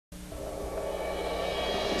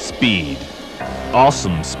Speed.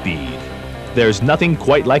 Awesome speed. There's nothing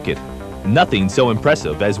quite like it. Nothing so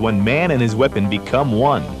impressive as when man and his weapon become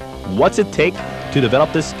one. What's it take to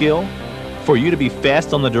develop this skill? For you to be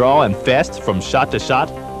fast on the draw and fast from shot to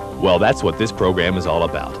shot? Well, that's what this program is all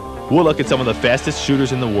about. We'll look at some of the fastest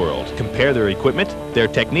shooters in the world, compare their equipment, their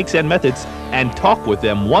techniques and methods, and talk with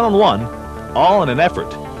them one-on-one, all in an effort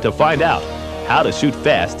to find out how to shoot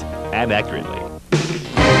fast and accurately.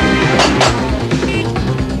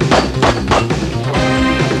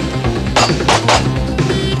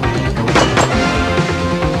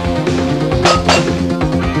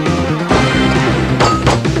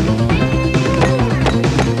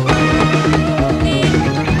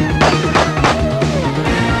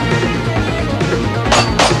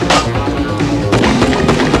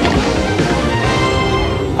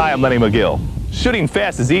 Hi, I'm Lenny Magill. Shooting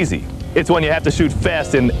fast is easy. It's when you have to shoot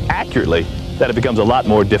fast and accurately that it becomes a lot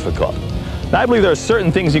more difficult. Now, I believe there are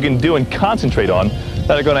certain things you can do and concentrate on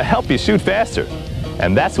that are going to help you shoot faster.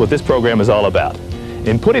 And that's what this program is all about.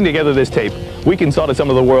 In putting together this tape, we consulted some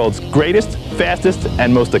of the world's greatest, fastest,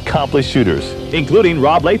 and most accomplished shooters, including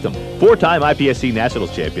Rob Leatham, 4-time IPSC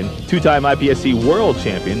Nationals champion, 2-time IPSC World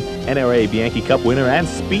champion, NRA Bianchi Cup winner and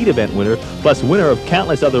speed event winner, plus winner of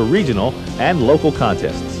countless other regional and local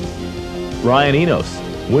contests. Brian Enos,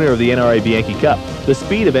 winner of the NRA Bianchi Cup, the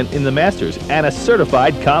speed event in the Masters, and a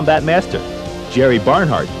certified combat master. Jerry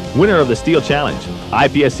Barnhart, winner of the Steel Challenge,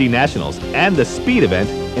 IPSC Nationals, and the speed event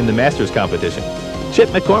in the Masters competition. Chip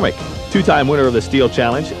McCormick, 2-time winner of the Steel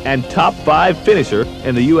Challenge and top 5 finisher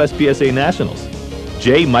in the USPSA Nationals.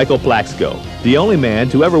 J. Michael Plaxco, the only man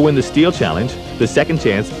to ever win the Steel Challenge, the Second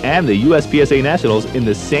Chance, and the USPSA Nationals in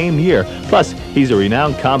the same year, plus he's a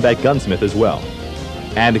renowned combat gunsmith as well.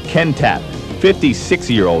 And Ken Tapp,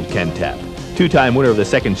 56-year-old Ken Tapp, 2-time winner of the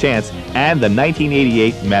Second Chance and the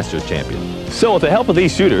 1988 Masters champion. So with the help of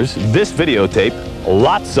these shooters, this videotape,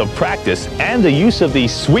 lots of practice, and the use of the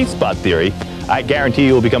sweet spot theory, I guarantee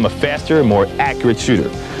you will become a faster, more accurate shooter.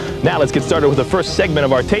 Now let's get started with the first segment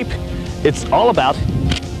of our tape. It's all about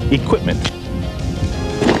equipment.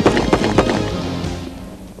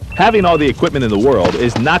 Having all the equipment in the world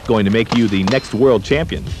is not going to make you the next world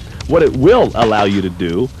champion. What it will allow you to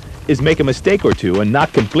do is make a mistake or two and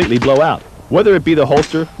not completely blow out. Whether it be the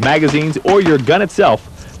holster, magazines, or your gun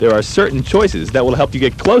itself, there are certain choices that will help you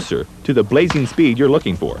get closer to the blazing speed you're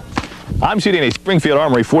looking for. I'm shooting a Springfield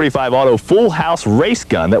Armory 45 Auto full house race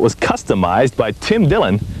gun that was customized by Tim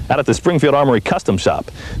Dillon out at the Springfield Armory Custom Shop.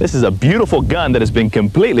 This is a beautiful gun that has been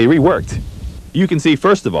completely reworked. You can see,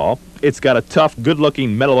 first of all, it's got a tough,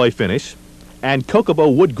 good-looking metalloy finish and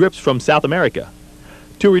Kokobo wood grips from South America.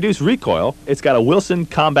 To reduce recoil, it's got a Wilson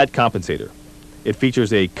combat compensator. It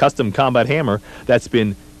features a custom combat hammer that's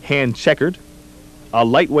been hand-checkered, a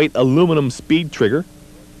lightweight aluminum speed trigger,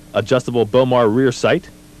 adjustable Bomar rear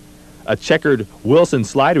sight, a checkered Wilson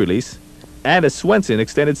slide release, and a Swenson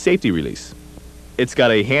extended safety release. It's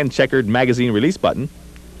got a hand-checkered magazine release button,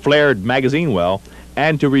 flared magazine well,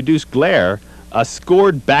 and to reduce glare, a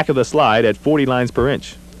scored back of the slide at 40 lines per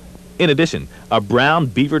inch. In addition, a brown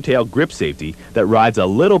beaver tail grip safety that rides a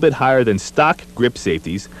little bit higher than stock grip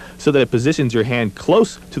safeties so that it positions your hand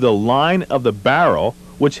close to the line of the barrel,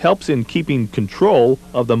 which helps in keeping control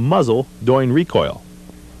of the muzzle during recoil.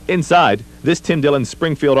 Inside, this Tim Dillon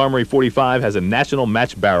Springfield Armory 45 has a national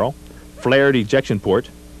match barrel, flared ejection port,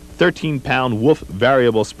 13-pound Wolf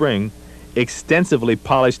variable spring, extensively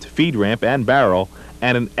polished feed ramp and barrel,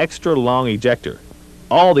 and an extra long ejector.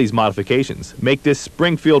 All these modifications make this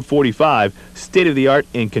Springfield 45 state-of-the-art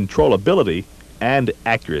in controllability and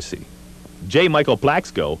accuracy. J. Michael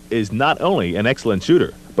Plaxco is not only an excellent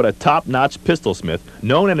shooter, but a top-notch pistol smith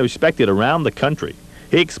known and respected around the country.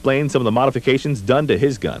 He explains some of the modifications done to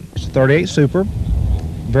his gun. It's a 38 Super,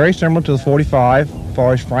 very similar to the 45 as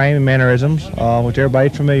far as frame and mannerisms, which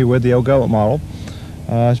everybody's familiar with, the old Government model.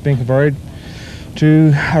 It's been converted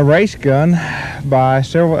to a race gun by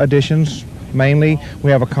several additions. Mainly,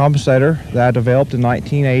 we have a compensator that I developed in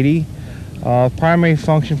 1980. Primary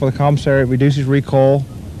function for the compensator, it reduces recoil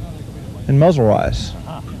and muzzle rise.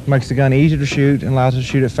 Makes the gun easier to shoot and allows us to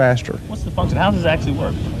shoot it faster. What's the function? How does it actually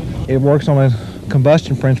work? It works on a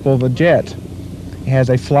combustion principle of a jet. It has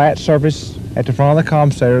a flat surface at the front of the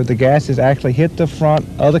compensator. The gases actually hit the front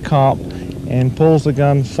of the comp and pulls the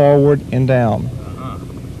gun forward and down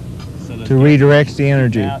to redirect the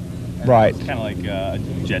energy. Right. It's kind of like a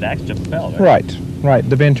jet axe, jet propel, right? Right,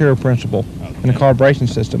 the Ventura principle in the calibration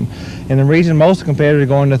system. And the reason most competitors are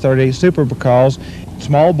going to 38 Super because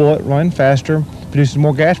small bullet, run faster, produces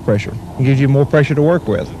more gas pressure, and gives you more pressure to work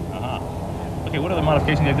with. Okay, what are other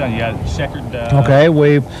modifications you've done? You got checkered... Okay,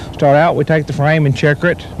 we start out, we take the frame and checker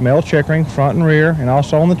it, metal checkering, front and rear, and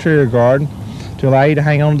also on the trigger guard to allow you to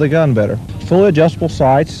hang on to the gun better. Fully adjustable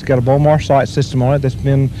sights. It's got a Barnhart sight system on it that's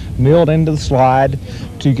been milled into the slide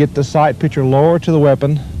to get the sight picture lower to the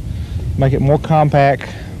weapon, make it more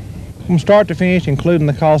compact. From start to finish, including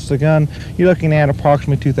the cost of the gun, you're looking at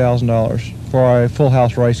approximately $2,000 for a full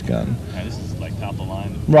house race gun. And this is like top of the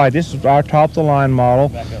line? Right, this is our top of the line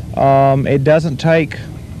model. It doesn't take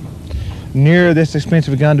near this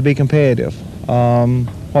expensive a gun to be competitive.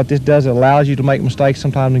 What this does, it allows you to make mistakes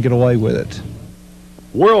sometimes and get away with it.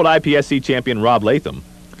 World IPSC champion Rob Leatham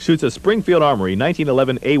shoots a Springfield Armory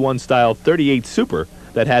 1911 A1 style 38 Super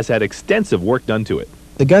that has had extensive work done to it.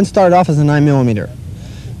 The gun started off as a 9mm.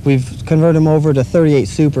 We've converted them over to 38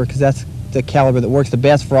 Super because that's the caliber that works the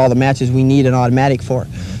best for all the matches we need an automatic for.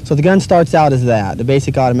 So the gun starts out as that, the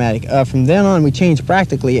basic automatic. From then on, we change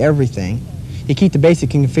practically everything. You keep the basic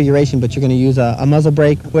configuration, but you're going to use a muzzle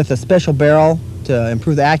brake with a special barrel to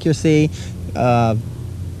improve the accuracy. It's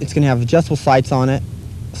going to have adjustable sights on it,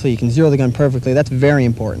 so you can zero the gun perfectly. That's very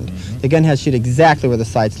important. The gun has to shoot exactly where the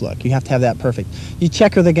sights look. You have to have that perfect. You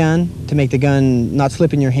checker the gun to make the gun not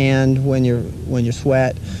slip in your hand when you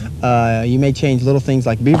sweat. You may change little things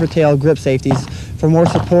like beaver tail, grip safeties for more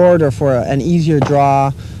support or for an easier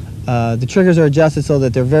draw. The triggers are adjusted so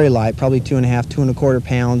that they're very light, probably 2.5, 2.25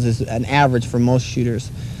 pounds is an average for most shooters.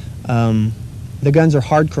 The guns are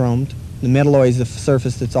hard chromed. The metalloy is the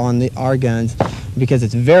surface that's on our guns because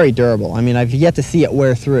it's very durable. I mean, I've yet to see it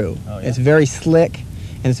wear through. Oh, yeah? It's very slick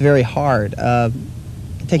and it's very hard. Right,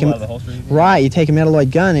 you take a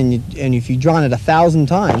metalloy gun and if you've drawn it 1,000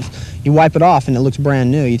 times, you wipe it off and it looks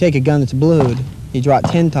brand new. You take a gun that's blued, you draw it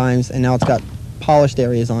 10 times and now it's got polished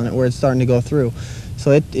areas on it where it's starting to go through.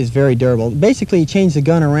 So it is very durable. Basically, you change the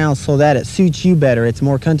gun around so that it suits you better. It's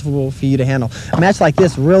more comfortable for you to handle. A match like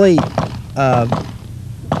this really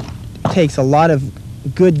takes a lot of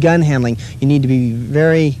good gun handling. You need to be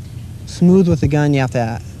very smooth with the gun. You have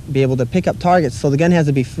to be able to pick up targets, so the gun has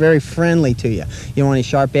to be very friendly to you. You don't want any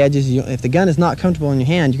sharp edges. If the gun is not comfortable in your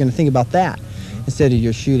hand, you're going to think about that instead of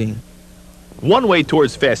your shooting. One way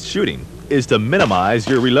towards fast shooting is to minimize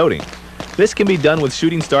your reloading. This can be done with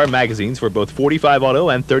Shooting Star magazines for both 45 Auto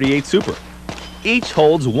and 38 Super. Each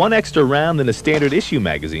holds one extra round than the standard issue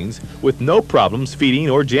magazines with no problems feeding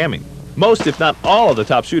or jamming. Most, if not all, of the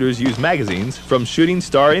top shooters use magazines from Shooting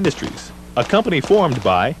Star Industries, a company formed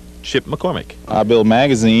by Chip McCormick. I build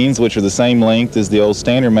magazines which are the same length as the old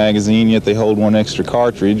standard magazine, yet they hold one extra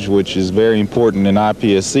cartridge, which is very important in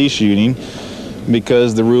IPSC shooting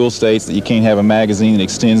because the rule states that you can't have a magazine that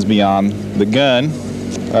extends beyond the gun.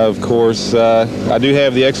 Of course, I do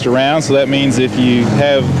have the extra round, so that means if you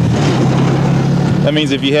have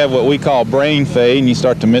what we call brain fade and you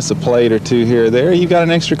start to miss a plate or two here or there, you've got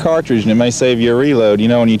an extra cartridge and it may save you a reload. You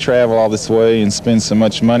know, when you travel all this way and spend so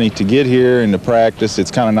much money to get here and to practice,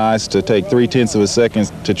 it's kind of nice to take 0.3 of a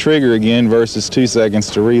second to trigger again versus 2 seconds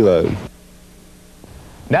to reload.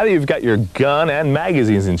 Now that you've got your gun and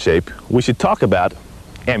magazines in shape, we should talk about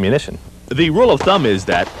ammunition. The rule of thumb is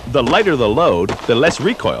that the lighter the load, the less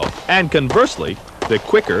recoil, and conversely, the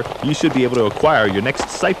quicker you should be able to acquire your next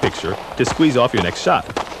sight picture to squeeze off your next shot.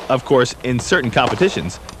 Of course, in certain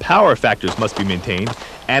competitions, power factors must be maintained,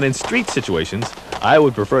 and in street situations, I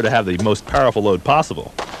would prefer to have the most powerful load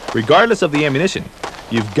possible. Regardless of the ammunition,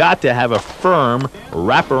 you've got to have a firm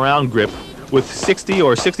wraparound grip with 60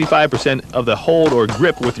 or 65% of the hold or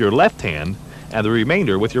grip with your left hand and the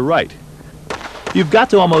remainder with your right. You've got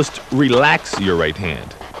to almost relax your right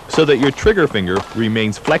hand so that your trigger finger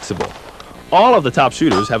remains flexible. All of the top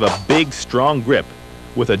shooters have a big, strong grip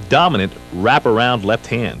with a dominant wraparound left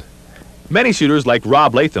hand. Many shooters like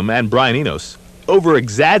Rob Leatham and Brian Enos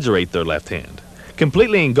over-exaggerate their left hand,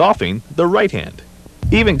 completely engulfing the right hand.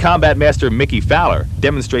 Even combat master Mickey Fowler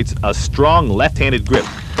demonstrates a strong left-handed grip,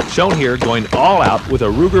 shown here going all out with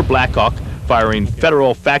a Ruger Blackhawk firing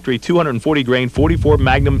Federal Factory 240 grain 44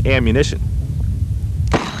 Magnum ammunition.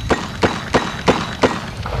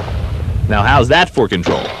 Now how's that for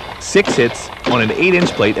control? 6 hits on an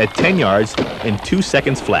 8-inch plate at 10 yards in 2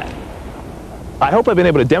 seconds flat. I hope I've been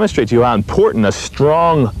able to demonstrate to you how important a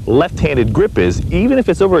strong left-handed grip is, even if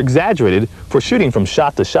it's over-exaggerated for shooting from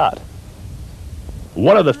shot to shot.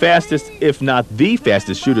 One of the fastest, if not the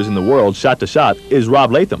fastest shooters in the world shot to shot is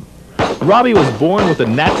Rob Leatham. Robbie was born with a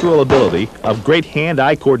natural ability of great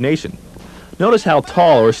hand-eye coordination. Notice how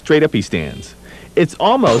tall or straight up he stands. It's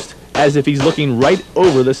almost as if he's looking right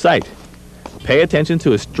over the sight. Pay attention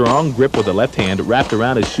to his strong grip with the left hand wrapped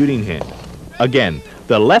around his shooting hand. Again,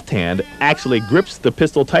 the left hand actually grips the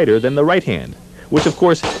pistol tighter than the right hand, which of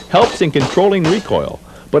course helps in controlling recoil,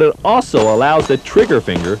 but it also allows the trigger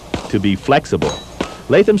finger to be flexible.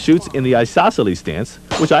 Leatham shoots in the isosceles stance,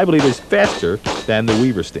 which I believe is faster than the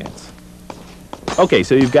Weaver stance. Okay,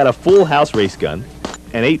 so you've got a full house race gun,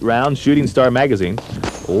 an 8-round Shooting Star magazine,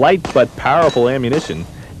 light but powerful ammunition,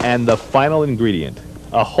 and the final ingredient,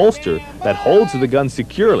 a holster that holds the gun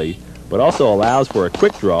securely, but also allows for a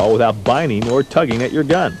quick draw without binding or tugging at your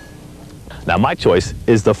gun. Now my choice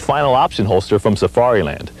is the Final Option holster from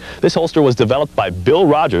Safariland. This holster was developed by Bill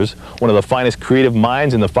Rogers, one of the finest creative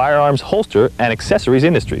minds in the firearms, holster, and accessories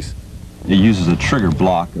industries. It uses a trigger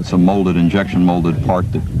block. It's a molded, injection molded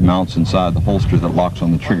part that mounts inside the holster that locks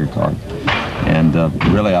on the trigger guard. And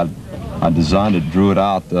really I designed it, drew it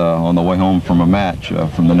out on the way home from a match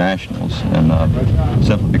from the Nationals, and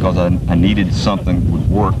simply because I needed something that would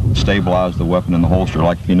work, stabilize the weapon in the holster.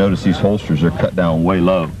 Like if you notice, these holsters are cut down way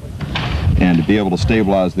low. And to be able to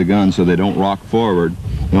stabilize the gun so they don't rock forward,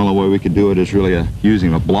 the only way we could do it is really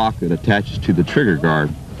using a block that attaches to the trigger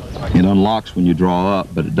guard. It unlocks when you draw up,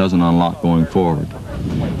 but it doesn't unlock going forward.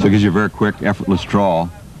 So it gives you a very quick, effortless draw,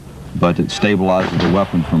 but it stabilizes the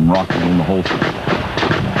weapon from rocking in the holster.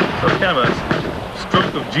 So it's kind of a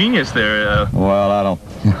stroke of genius there. Well, I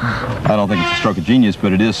don't think it's a stroke of genius,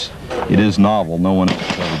 but it is novel. No one else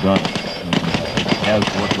has ever done it. It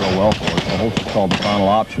has worked real well for us. The holster is called the Final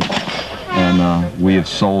Option, and we have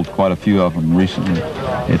sold quite a few of them recently.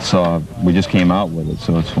 We just came out with it,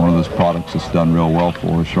 so it's one of those products that's done real well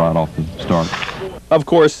for us right off the start. Of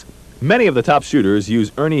course, many of the top shooters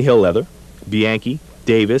use Ernie Hill leather, Bianchi,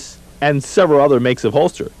 Davis, and several other makes of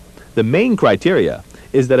holster. The main criteria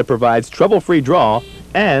is that it provides trouble-free draw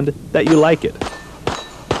and that you like it.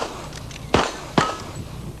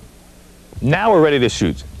 Now we're ready to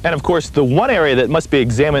shoot. And of course, the one area that must be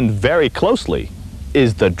examined very closely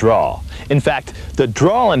is the draw. In fact, the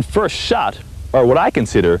draw and first shot are what I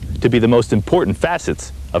consider to be the most important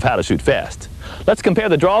facets of how to shoot fast. Let's compare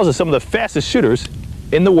the draws of some of the fastest shooters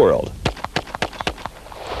in the world.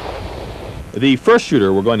 The first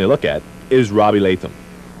shooter we're going to look at is Robbie Leatham.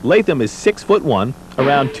 Leatham is 6'1",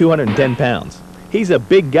 around 210 pounds. He's a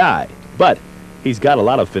big guy, but he's got a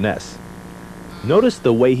lot of finesse. Notice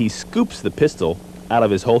the way he scoops the pistol out of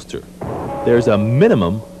his holster. There's a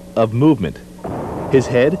minimum of movement. His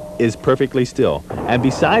head is perfectly still, and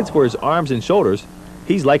besides for his arms and shoulders,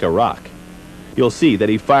 he's like a rock. You'll see that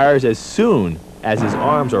he fires as soon as his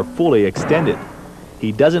arms are fully extended.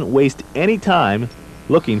 He doesn't waste any time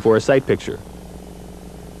looking for a sight picture.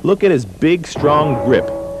 Look at his big, strong grip,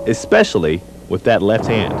 especially with that left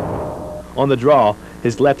hand. On the draw,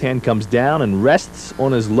 his left hand comes down and rests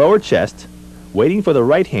on his lower chest, waiting for the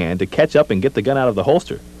right hand to catch up and get the gun out of the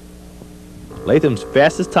holster. Latham's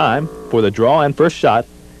fastest time for the draw and first shot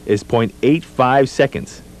is 0.85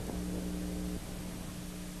 seconds.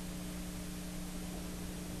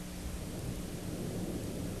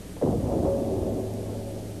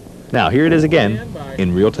 Now here it is again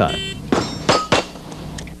in real time.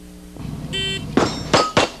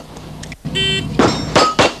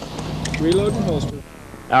 Reloading holster.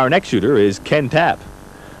 Our next shooter is Ken Tapp.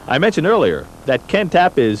 I mentioned earlier that Ken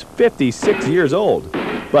Tapp is 56 years old,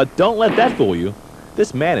 but don't let that fool you.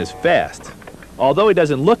 This man is fast. Although he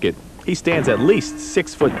doesn't look it, he stands at least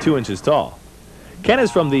 6 foot 2 inches tall. Ken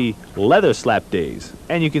is from the leather slap days,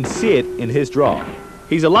 and you can see it in his draw.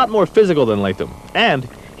 He's a lot more physical than Leatham, and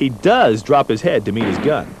he does drop his head to meet his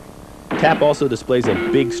gun. Tapp also displays a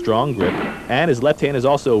big, strong grip, and his left hand is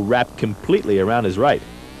also wrapped completely around his right.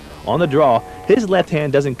 On the draw, his left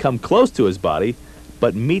hand doesn't come close to his body,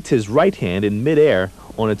 but meets his right hand in midair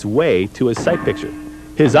on its way to his sight picture.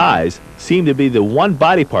 His eyes seem to be the one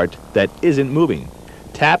body part that isn't moving.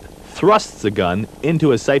 Tapp thrusts the gun into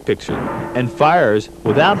his sight picture and fires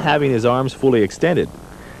without having his arms fully extended,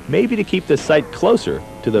 maybe to keep the sight closer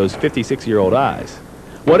to those 56-year-old eyes.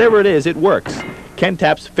 Whatever it is, it works. Ken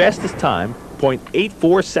Tapp's fastest time,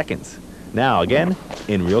 0.84 seconds. Now again,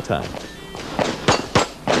 in real time.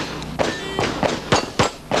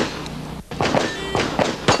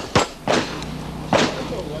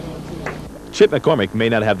 Chip McCormick may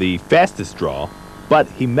not have the fastest draw, but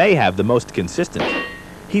he may have the most consistent.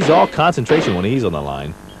 He's all concentration when he's on the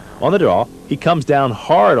line. On the draw, he comes down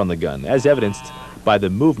hard on the gun, as evidenced by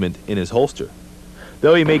the movement in his holster.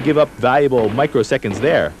 Though he may give up valuable microseconds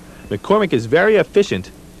there, McCormick is very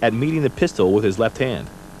efficient at meeting the pistol with his left hand,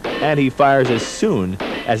 and he fires as soon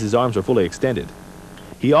as his arms are fully extended.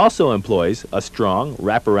 He also employs a strong,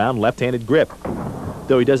 wraparound left-handed grip,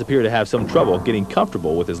 though he does appear to have some trouble getting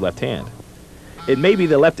comfortable with his left hand. It may be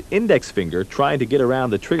the left index finger trying to get around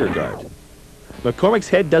the trigger guard. McCormick's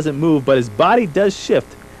head doesn't move, but his body does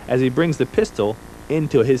shift as he brings the pistol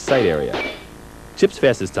into his sight area. Chip's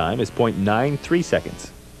fastest time is .93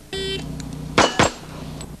 seconds.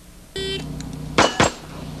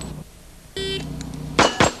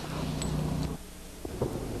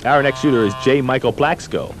 Our next shooter is J. Michael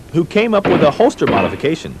Plaxco, who came up with a holster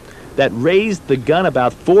modification that raised the gun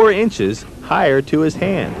about 4 inches higher to his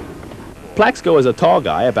hand. Plaxco is a tall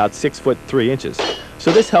guy, about 6'3",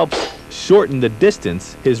 so this helps shorten the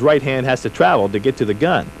distance his right hand has to travel to get to the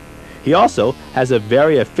gun. He also has a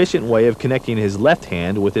very efficient way of connecting his left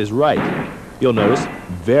hand with his right. You'll notice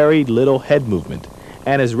very little head movement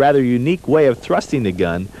and his rather unique way of thrusting the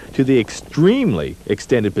gun to the extremely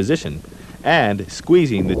extended position and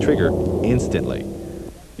squeezing the trigger instantly.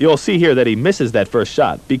 You'll see here that he misses that first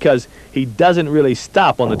shot because he doesn't really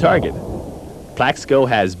stop on the target. Plaxco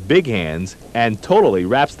has big hands and totally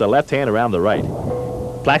wraps the left hand around the right.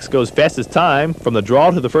 Plaxco's fastest time from the draw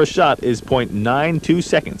to the first shot is .92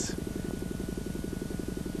 seconds.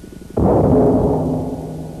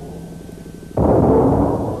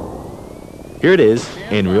 Here it is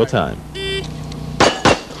in real time.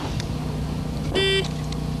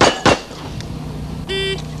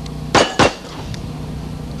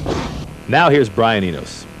 Now here's Brian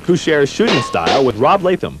Enos, who shares shooting style with Rob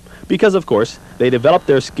Leatham because, of course, they developed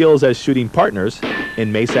their skills as shooting partners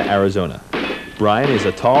in Mesa, Arizona. Brian is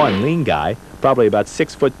a tall and lean guy, probably about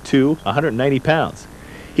 6'2", 190 pounds.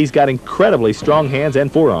 He's got incredibly strong hands and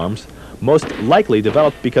forearms, most likely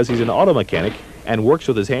developed because he's an auto mechanic and works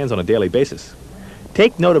with his hands on a daily basis.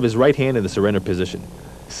 Take note of his right hand in the surrender position,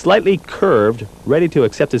 slightly curved, ready to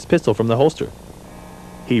accept his pistol from the holster.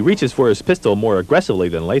 He reaches for his pistol more aggressively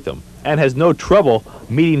than Leatham and has no trouble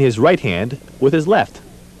meeting his right hand with his left.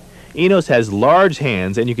 Enos has large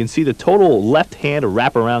hands and you can see the total left hand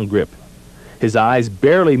wraparound grip. His eyes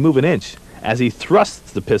barely move an inch as he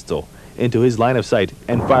thrusts the pistol into his line of sight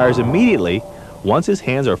and fires immediately once his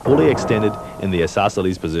hands are fully extended in the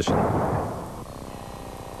isosceles position.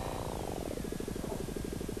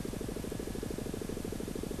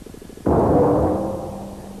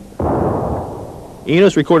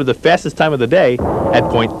 Enos recorded the fastest time of the day at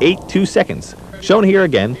 .82 seconds, shown here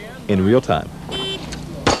again in real time.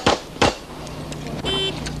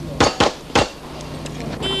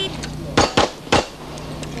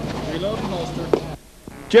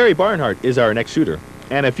 Jerry Barnhart is our next shooter,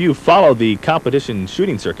 and if you follow the competition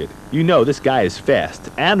shooting circuit, you know this guy is fast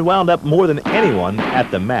and wound up more than anyone at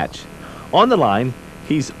the match. On the line,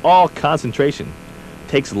 he's all concentration.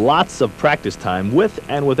 Takes lots of practice time with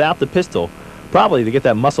and without the pistol, probably to get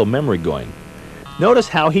that muscle memory going. Notice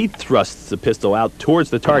how he thrusts the pistol out towards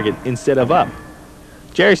the target instead of up.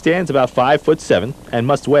 Jerry stands about 5'7" and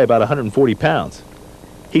must weigh about 140 pounds.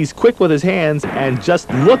 He's quick with his hands and just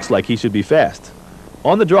looks like he should be fast.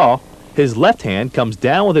 On the draw, his left hand comes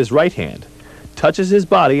down with his right hand, touches his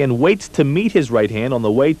body and waits to meet his right hand on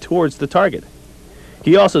the way towards the target.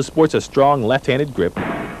 He also sports a strong left-handed grip,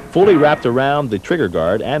 fully wrapped around the trigger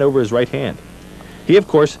guard and over his right hand. He, of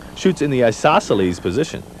course, shoots in the isosceles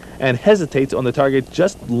position and hesitates on the target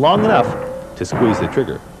just long enough to squeeze the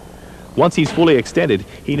trigger. Once he's fully extended,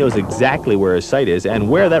 he knows exactly where his sight is and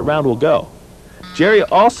where that round will go. Jerry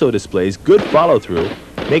also displays good follow-through,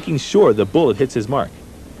 making sure the bullet hits his mark.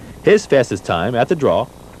 His fastest time at the draw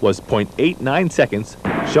was .89 seconds,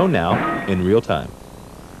 shown now in real time.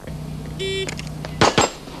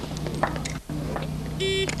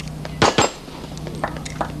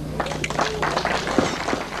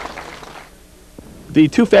 The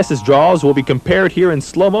two fastest draws will be compared here in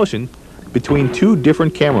slow motion between two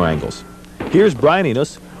different camera angles. Here's Brian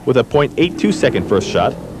Enos with a .82 second first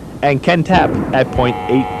shot and Ken Tapp at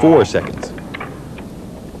 .84 seconds.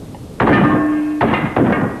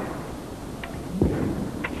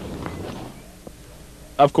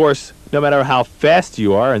 Of course, no matter how fast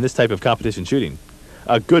you are in this type of competition shooting,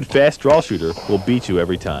 a good fast draw shooter will beat you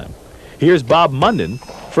every time. Here's Bob Munden,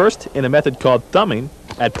 first in a method called thumbing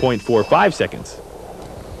at .45 seconds.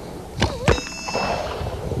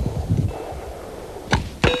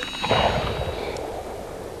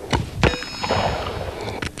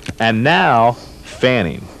 And now,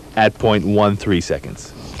 fanning at .13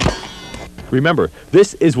 seconds. Remember,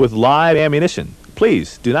 this is with live ammunition.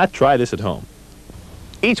 Please do not try this at home.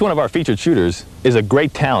 Each one of our featured shooters is a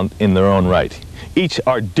great talent in their own right. Each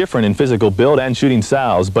are different in physical build and shooting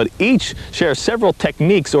styles, but each share several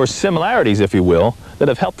techniques or similarities, if you will, that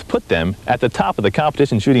have helped put them at the top of the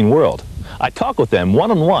competition shooting world. I talk with them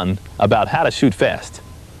one-on-one about how to shoot fast.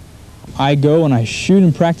 I go and I shoot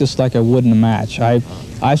and practice like I would in a match.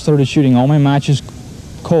 I started shooting all my matches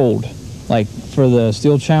cold, like for the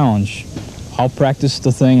Steel Challenge. I'll practice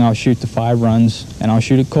the thing, I'll shoot the 5 runs, and I'll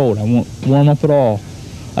shoot it cold. I won't warm up at all,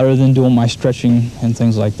 other than doing my stretching and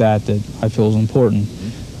things like that I feel is important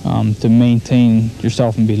to maintain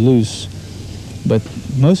yourself and be loose. But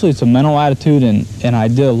mostly it's a mental attitude, and I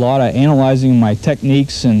did a lot of analyzing my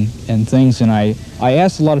techniques and things, and I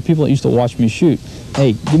asked a lot of people that used to watch me shoot,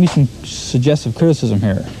 hey, give me some suggestive criticism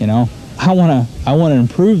here, you know? I wanna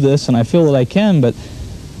improve this, and I feel that I can, but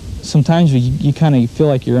sometimes you kind of feel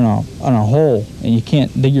like you're in a hole and you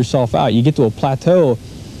can't dig yourself out. You get to a plateau,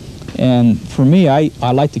 and for me, I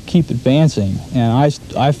like to keep advancing, and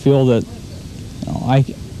I feel that,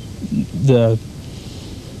 you know,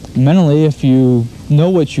 mentally, if you know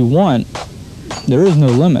what you want, there is no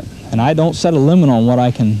limit, and I don't set a limit on what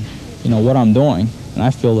I can, you know, what I'm doing, and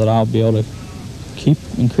I feel that I'll be able to keep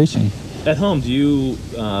increasing. At home, do you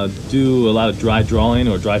do a lot of dry drawing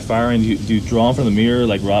or dry firing? Do you draw in front of the mirror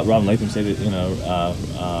like Rob and Leatham say that, you know,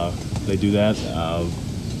 they do that?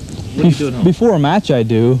 What do you do at home? Before a match, I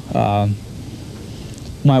do.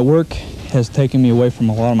 My work has taken me away from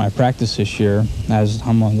a lot of my practice this year, as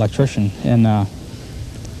I'm an electrician, and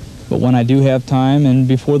but when I do have time and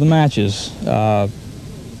before the matches,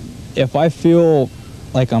 if I feel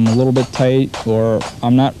like I'm a little bit tight or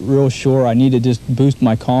I'm not real sure, I need to just boost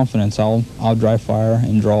my confidence, I'll dry fire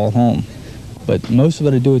and draw at home. But most of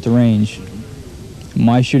it I do at the range.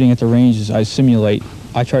 My shooting at the range is I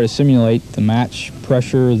try to simulate the match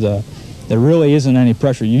pressure. There really isn't any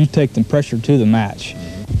pressure. You take the pressure to the match.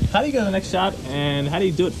 How do you go to the next shot, and how do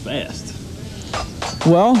you do it fast?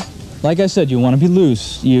 Well, like I said, you want to be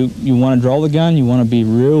loose. You want to draw the gun, you want to be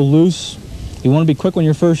real loose. You want to be quick on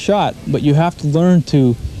your first shot, but you have to learn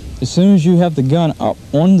to, as soon as you have the gun up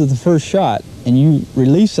onto the first shot and you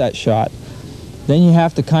release that shot, then you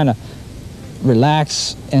have to kind of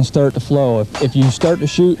relax and start to flow. If you start to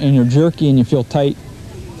shoot and you're jerky and you feel tight,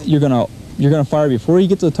 you're gonna fire before you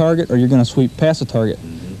get to the target, or you're gonna sweep past the target.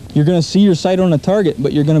 You're gonna see your sight on the target,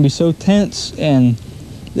 but you're gonna be so tense and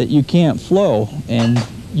that you can't flow, and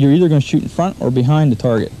you're either gonna shoot in front or behind the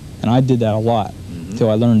target. And I did that a lot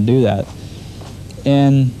until I learned to do that.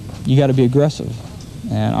 And you got to be aggressive,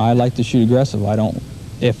 and I like to shoot aggressive. I don't.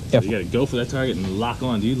 If you got to go for that target and lock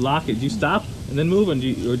on. Do you lock it? Do you stop and then move, and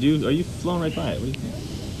are you flowing right by it? What do you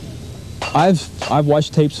think? I've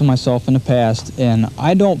watched tapes of myself in the past, and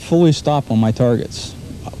I don't fully stop on my targets.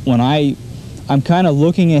 When I'm kind of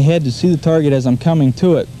looking ahead to see the target as I'm coming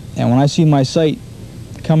to it, and when I see my sight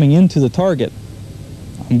coming into the target,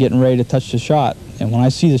 I'm getting ready to touch the shot. And when I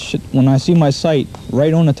see my sight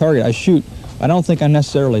right on the target, I shoot. I don't think I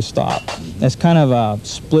necessarily stop. That's kind of a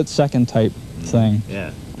split-second type thing.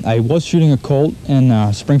 Yeah. I was shooting a Colt,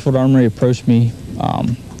 and Springfield Armory approached me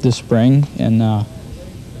this spring and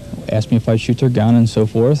asked me if I'd shoot their gun and so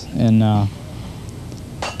forth. And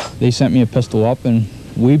they sent me a pistol up, and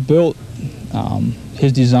we built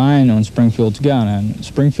his design on Springfield's gun. And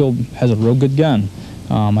Springfield has a real good gun.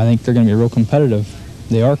 I think they're going to be real competitive.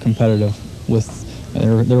 They are competitive with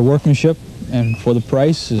their workmanship. And for the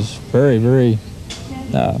price is very, very,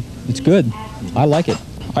 it's good. I like it.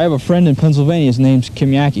 I have a friend in Pennsylvania, his name's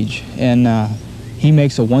Kim Yakich, and he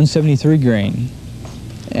makes a 173 grain,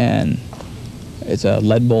 and it's a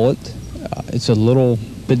lead bullet. It's a little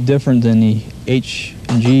bit different than the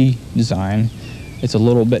H&G design. It's a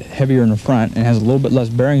little bit heavier in the front and has a little bit less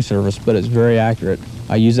bearing surface, but it's very accurate.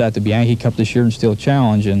 I use that at the Bianchi Cup this year in Steel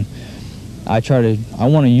Challenge, and I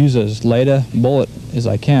want to use as light a bullet as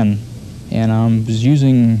I can. And I was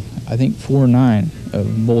using, I think, 4.9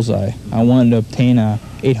 of bullseye. I wanted to obtain a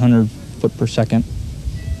 800 foot per second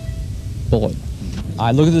bullet.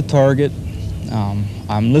 I look at the target.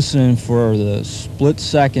 I'm listening for the split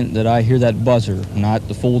second that I hear that buzzer, not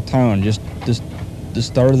the full tone, just the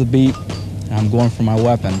start of the beat, and I'm going for my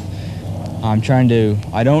weapon.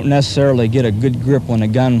 I don't necessarily get a good grip on the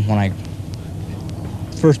gun when I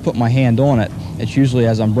first put my hand on it. It's usually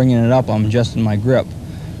as I'm bringing it up, I'm adjusting my grip.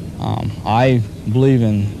 I believe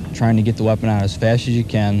in trying to get the weapon out as fast as you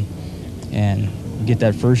can and get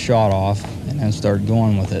that first shot off and then start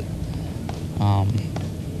going with it.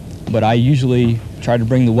 But I usually try to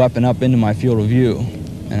bring the weapon up into my field of view,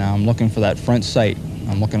 and I'm looking for that front sight.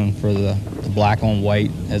 I'm looking for the black on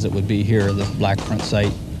white, as it would be here, the black front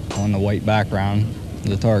sight on the white background of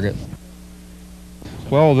the target.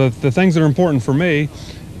 Well, the things that are important for me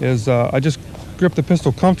is I just grip the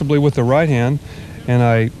pistol comfortably with the right hand,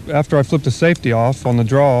 and after I flip the safety off on the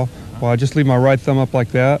draw, well, I just leave my right thumb up like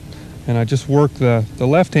that, and I just work the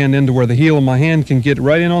left hand into where the heel of my hand can get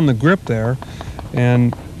right in on the grip there,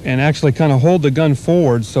 and actually kind of hold the gun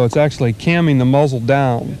forward so it's actually camming the muzzle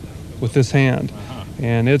down with this hand.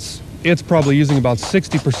 And it's it's probably using about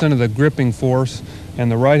 60% of the gripping force,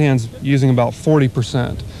 and the right hand's using about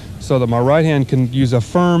 40%. So that my right hand can use a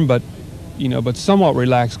firm but somewhat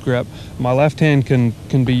relaxed grip. My left hand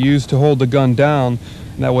can be used to hold the gun down,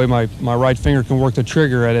 and that way my right finger can work the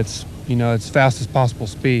trigger at its fastest possible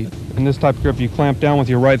speed. In this type of grip, you clamp down with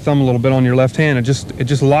your right thumb a little bit on your left hand. It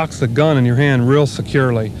just locks the gun in your hand real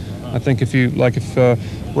securely. I think if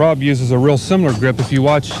Rob uses a real similar grip, if you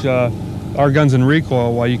watch our guns in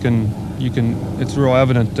recoil, it's real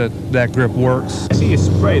evident that grip works. I see you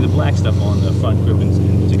spray the black stuff on the front grip in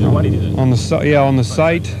particular. Why do you do that? On the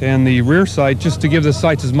sight and the rear sight, just to give the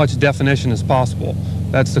sights as much definition as possible.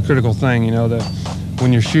 That's the critical thing, that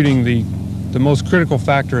when you're shooting, the most critical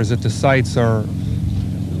factor is that the sights are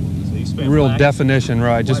real black? Definition,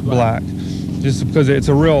 right? Just black. Just because it's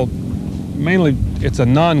a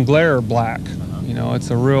non-glare black. It's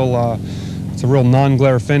a real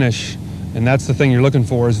non-glare finish. And that's the thing you're looking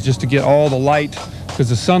for, is just to get all the light, because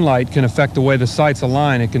the sunlight can affect the way the sights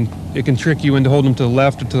align. It can trick you into holding them to the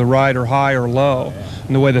left or to the right or high or low,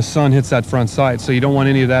 and the way the sun hits that front sight. So you don't want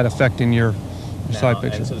any of that affecting your sight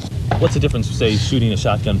picture. What's the difference, say, shooting a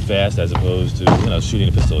shotgun fast as opposed to shooting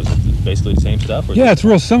a pistol? Is it basically the same stuff? Or yeah, it's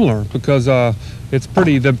real similar, because it's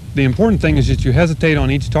pretty. The important thing is that you hesitate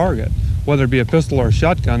on each target. Whether it be a pistol or a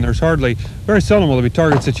shotgun, very seldom will there be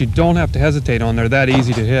targets that you don't have to hesitate on. They're that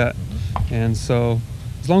easy to hit. And so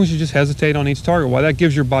as long as you just hesitate on each target, that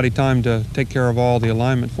gives your body time to take care of all the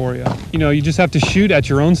alignment for you. You just have to shoot at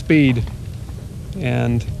your own speed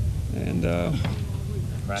and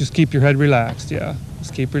just keep your head relaxed. Yeah,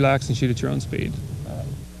 just keep relaxed and shoot at your own speed.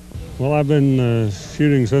 Well, I've been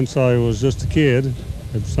shooting since I was just a kid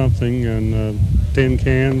at something, and tin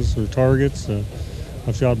cans or targets.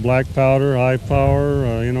 I've shot black powder, high power,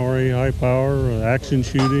 NRA high power, action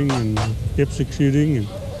shooting and IPSC shooting, and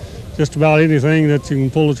just about anything that you can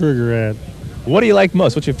pull the trigger at. What do you like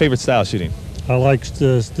most? What's your favorite style of shooting? I like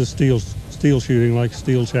the steel shooting, like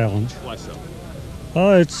steel challenge. Why so?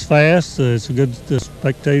 It's fast. It's good. The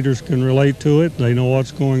spectators can relate to it. They know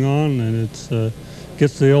what's going on, and it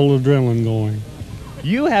gets the old adrenaline going.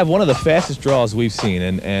 You have one of the fastest draws we've seen,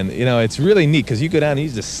 and it's really neat because you go down and you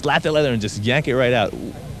just slap the leather and just yank it right out.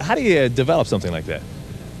 How do you develop something like that?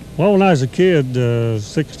 Well, when I was a kid,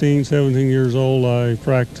 16, 17 years old, I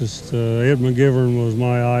practiced. Ed McGivern was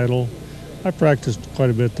my idol. I practiced quite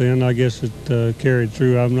a bit then. I guess it carried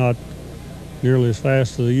through. I'm not nearly as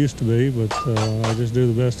fast as I used to be, but I just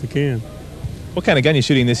do the best I can. What kind of gun are you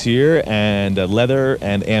shooting this year, and leather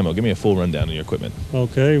and ammo? Give me a full rundown of your equipment.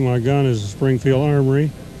 Okay, my gun is a Springfield Armory.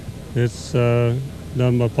 It's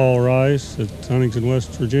done by Paul Rice at Huntington,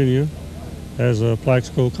 West Virginia. Has a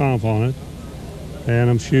Plaxico comp on it.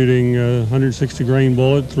 And I'm shooting a 160 grain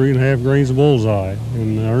bullet, 3.5 grains of bullseye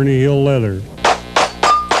in Ernie Hill leather.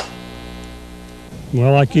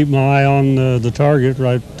 Well, I keep my eye on the target,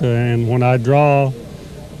 right, and when I draw,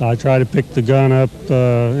 I try to pick the gun up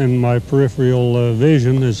in my peripheral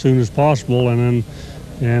vision as soon as possible, and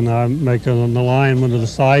I make an alignment of the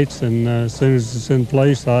sights, and as soon as it's in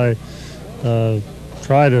place, I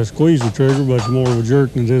try to squeeze the trigger, but it's more of a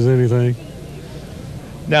jerk than it is anything.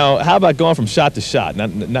 Now, how about going from shot to shot?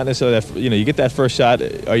 Not necessarily that, you get that first shot.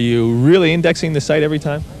 Are you really indexing the sight every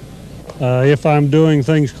time? If I'm doing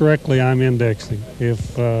things correctly, I'm indexing.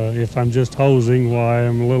 If I'm just hosing, why,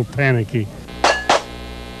 I'm a little panicky.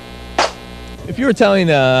 If you were telling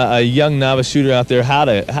a young novice shooter out there how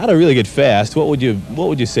to really get fast, what would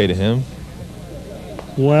you say to him?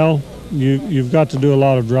 Well, you've got to do a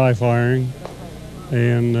lot of dry firing.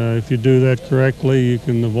 And if you do that correctly, you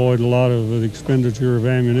can avoid a lot of the expenditure of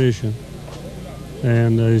ammunition.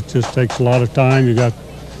 And it just takes a lot of time. You got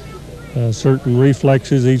certain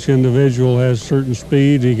reflexes. Each individual has certain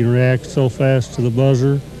speed. He can react so fast to the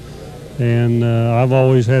buzzer. And I've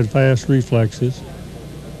always had fast reflexes.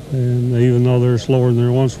 And even though they're slower than they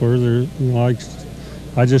once were,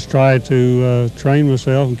 I just try to train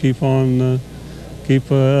myself and keep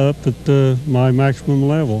up at my maximum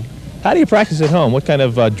level. How do you practice at home? What kind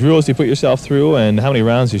of drills do you put yourself through, and how many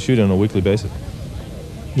rounds do you shoot on a weekly basis?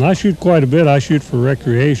 I shoot quite a bit. I shoot for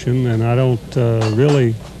recreation, and I don't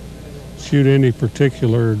really shoot any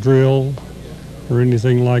particular drill or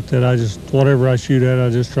anything like that. Whatever I shoot at, I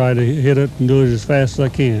just try to hit it and do it as fast as I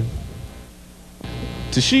can.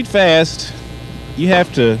 To shoot fast, you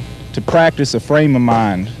have to practice a frame of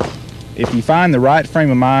mind. If you find the right frame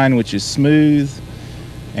of mind, which is smooth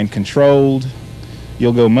and controlled,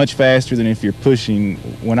 you'll go much faster than if you're pushing.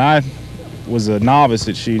 When I was a novice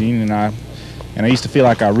at shooting, and I used to feel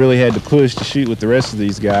like I really had to push to shoot with the rest of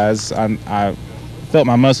these guys, I felt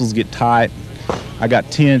my muscles get tight. I got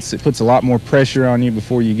tense. It puts a lot more pressure on you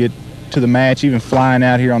before you get to the match, even flying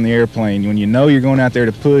out here on the airplane. When you know you're going out there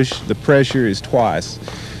to push, the pressure is twice.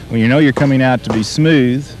 When you know you're coming out to be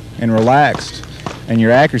smooth and relaxed and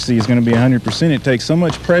your accuracy is going to be 100%, it takes so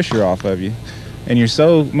much pressure off of you. And you're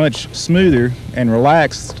so much smoother and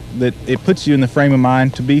relaxed that it puts you in the frame of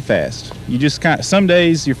mind to be fast. You just some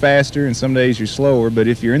days you're faster and some days you're slower, but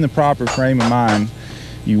if you're in the proper frame of mind,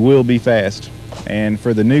 you will be fast. And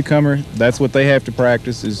for the newcomer, that's what they have to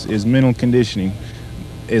practice is mental conditioning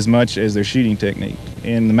as much as their shooting technique.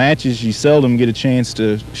 In the matches, you seldom get a chance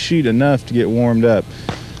to shoot enough to get warmed up.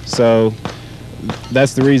 So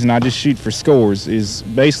that's the reason I just shoot for scores, is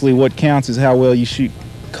basically what counts is how well you shoot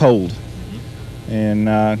cold.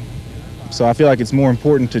 And so I feel like it's more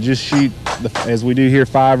important to just shoot, as we do here,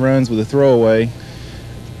 5 runs with a throwaway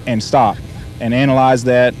and stop and analyze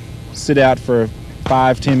that, sit out for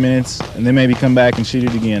 5-10 minutes, and then maybe come back and shoot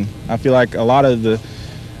it again. I feel like a lot of the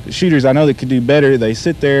shooters I know that could do better, they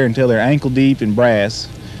sit there until they're ankle deep in brass,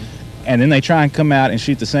 and then they try and come out and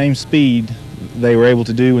shoot the same speed they were able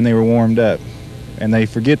to do when they were warmed up. And they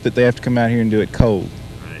forget that they have to come out here and do it cold.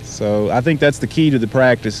 So I think that's the key to the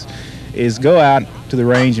practice, is go out to the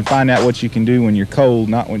range and find out what you can do when you're cold,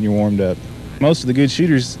 not when you're warmed up. Most of the good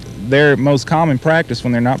shooters, their most common practice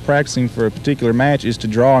when they're not practicing for a particular match is to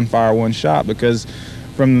draw and fire one shot, because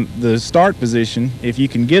from the start position, if you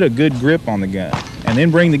can get a good grip on the gun and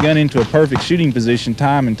then bring the gun into a perfect shooting position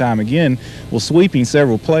time and time again, well, sweeping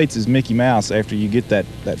several plates is Mickey Mouse after you get that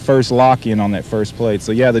first lock-in on that first plate.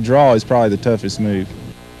 So yeah, the draw is probably the toughest move.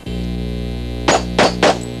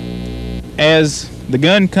 As the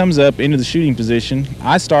gun comes up into the shooting position,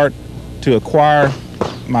 I start to acquire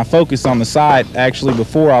my focus on the sight actually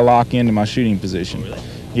before I lock into my shooting position.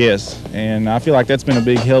 Yes, and I feel like that's been a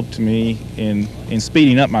big help to me in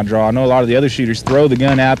speeding up my draw. I know a lot of the other shooters throw the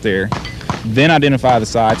gun out there, then identify the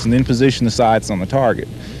sights, and then position the sights on the target.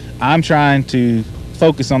 I'm trying to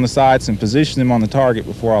focus on the sights and position them on the target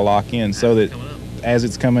before I lock in, so that as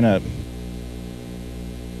it's coming up.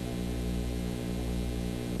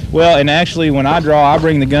 Well, and actually when I draw, I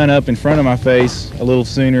bring the gun up in front of my face a little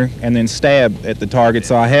sooner and then stab at the target,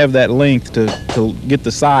 so I have that length to get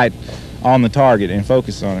the sight on the target and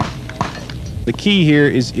focus on it. The key here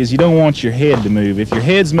is you don't want your head to move. If your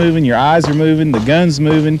head's moving, your eyes are moving, the gun's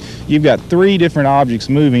moving, you've got 3 different objects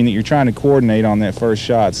moving that you're trying to coordinate on that first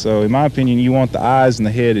shot. So in my opinion, you want the eyes and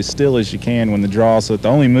the head as still as you can when the draw, so that the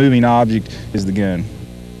only moving object is the gun.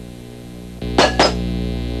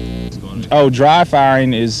 Oh, dry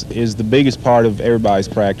firing is the biggest part of everybody's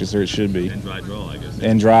practice, or it should be. And dry draw, I guess.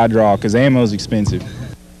 And dry draw, because ammo's expensive.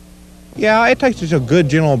 Yeah, it takes just a good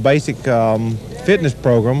general basic fitness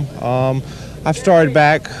program. I've started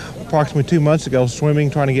back approximately 2 months ago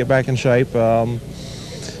swimming, trying to get back in shape.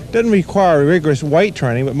 Doesn't require rigorous weight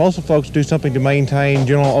training, but most of the folks do something to maintain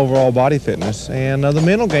general overall body fitness. And the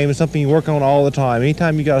mental game is something you work on all the time.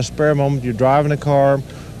 Anytime you got a spare moment, you're driving a car,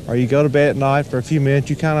 or you go to bed at night for a few minutes,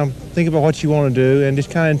 you kind of think about what you want to do and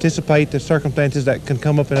just kind of anticipate the circumstances that can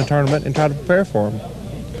come up in a tournament and try to prepare for them.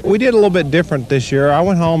 We did a little bit different this year. I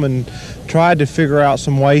went home and tried to figure out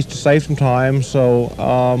some ways to save some time, so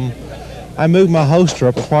I moved my holster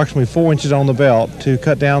up approximately 4 inches on the belt to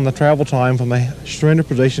cut down the travel time from the surrender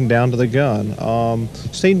position down to the gun.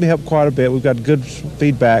 Seemed to help quite a bit. We've got good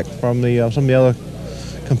feedback from some of the other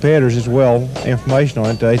competitors as well, information on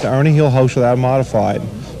it today. It's the Ernie Hill holster that I modified.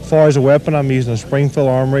 As far as a weapon, I'm using a Springfield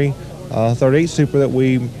Armory 38 Super that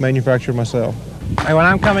we manufactured myself. And when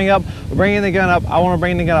I'm coming up, bringing the gun up, I want to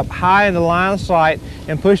bring the gun up high in the line of sight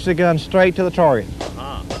and push the gun straight to the target.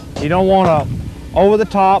 You don't want to over the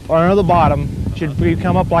top or under the bottom. Should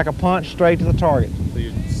come up like a punch straight to the target.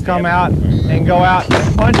 So come out and go out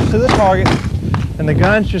and punch to the target, and the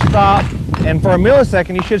gun should stop. And for a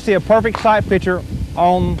millisecond, you should see a perfect sight picture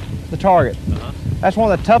on the target. That's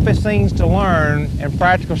one of the toughest things to learn in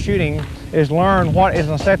practical shooting, is learn what is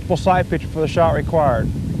an acceptable sight picture for the shot required.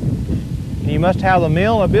 You must have the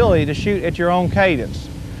mental ability to shoot at your own cadence,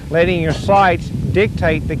 letting your sights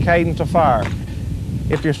dictate the cadence of fire.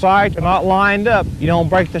 If your sights are not lined up, you don't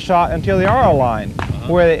break the shot until they are aligned,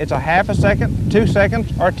 whether it's a half a second, 2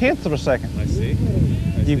 seconds, or a tenth of a second. I see.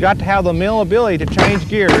 You've got to have the mental ability to change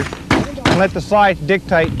gears and let the sights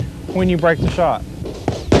dictate when you break the shot.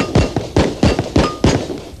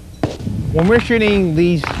 When we're shooting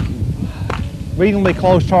these reasonably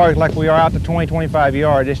close targets like we are out to 20-25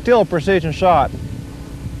 yards, it's still a precision shot.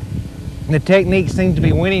 The technique seems to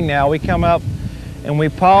be winning now. We come up and we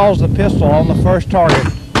pause the pistol on the first target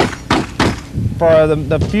for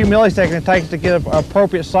the few milliseconds it takes to get an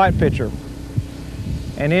appropriate sight picture.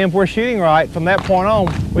 And then if we're shooting right, from that point on,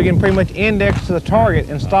 we can pretty much index to the target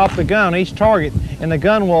and stop the gun, each target, and the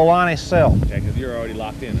gun will align itself. Okay, because you're already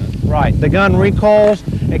locked in, huh? Right. The gun recoils,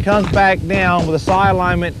 it comes back down with a sight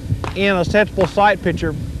alignment in a acceptable sight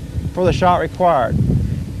picture for the shot required.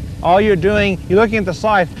 All you're doing, you're looking at the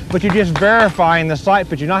sight, but you're just verifying the sight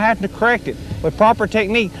picture. You're not having to correct it. With proper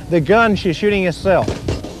technique, the gun is shooting itself.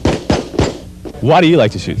 Why do you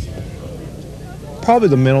like to shoot? Probably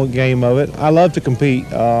the mental game of it. I love to compete.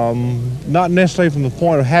 Not necessarily from the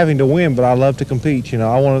point of having to win, but I love to compete. You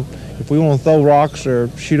know, if we want to throw rocks or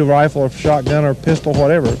shoot a rifle or shotgun or pistol,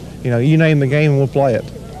 whatever, you know, you name the game and we'll play it.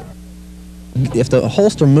 If the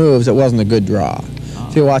holster moves, it wasn't a good draw.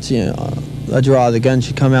 If you're watching a draw, the gun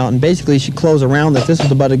should come out and basically should close around. If this was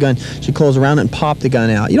the butt of the gun, should close around it and pop the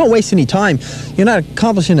gun out. You don't waste any time. You're not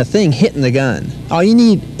accomplishing a thing hitting the gun. All you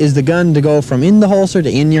need is the gun to go from in the holster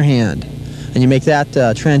to in your hand. And you make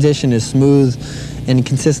that transition as smooth and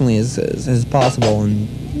consistently as possible.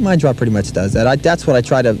 And my draw pretty much does that. That's what I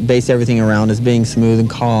try to base everything around, is being smooth and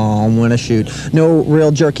calm when I shoot. No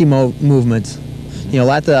real jerky movements. You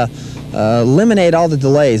know, eliminate all the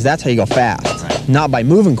delays. That's how you go fast. Right. Not by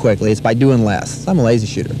moving quickly, it's by doing less. I'm a lazy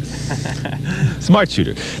shooter. Smart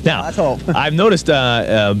shooter. Now, let's hope. I've noticed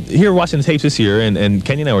here watching the tapes this year, and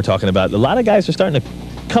Kenny and I were talking about, a lot of guys are starting to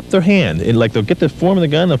cup their hand. And like, they'll get the form of the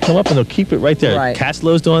gun, they'll come up and they'll keep it right there. Right.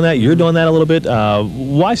 Caslow's doing that. You're doing that a little bit.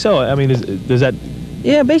 Why so? I mean, does that...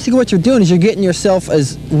 Yeah, basically what you're doing is you're getting yourself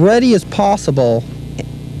as ready as possible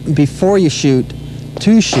before you shoot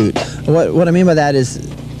to shoot. What I mean by that is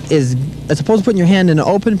as opposed to putting your hand in an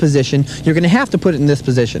open position, you're going to have to put it in this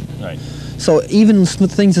position. Right. So even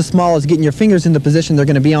things as small as getting your fingers in the position they're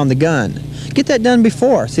going to be on the gun. Get that done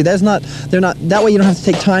before. See, that way you don't have to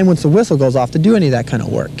take time once the whistle goes off to do any of that kind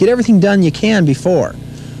of work. Get everything done you can before,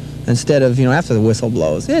 instead of, after the whistle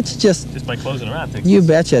blows. It's just by closing around. You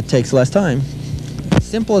betcha it takes less time.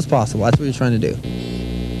 Simple as possible. That's what you're trying to do.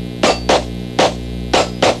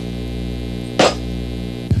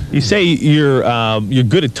 You say you're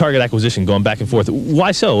good at target acquisition, going back and forth.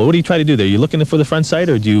 Why so? What do you try to do there? You looking for the front sight,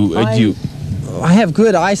 or do you? I have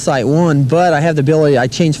good eyesight, but I have the ability. I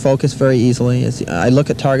change focus very easily. I look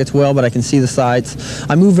at targets well, but I can see the sights.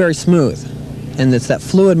 I move very smooth, and it's that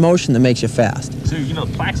fluid motion that makes you fast. So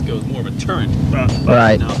Plaxico is more of a turret.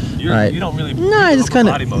 Right. You don't really. No, I just kind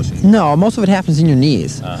body motion. No, most of it happens in your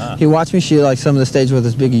knees. You watch me shoot, like some of the stages where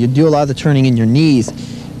it's bigger. You do a lot of the turning in your knees,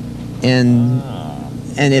 and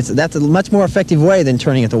that's a much more effective way than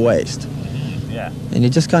turning at the waist. Yeah. And you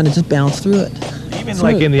just kind of bounce through it. Even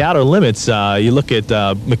like in the outer limits, you look at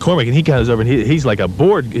McCormick, and he comes over and he's like a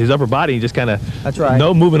board, his upper body, he just kind of, that's right,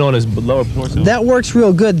 no movement on his lower torso. That works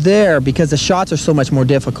real good there because the shots are so much more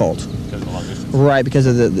difficult. Because of the long distance. Right, because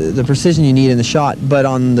of the precision you need in the shot. But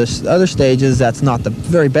on the other stages, that's not the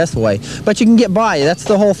very best way. But you can get by. That's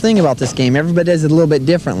the whole thing about this game. Everybody does it a little bit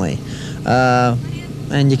differently.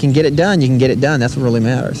 And you can get it done. You can get it done. That's what really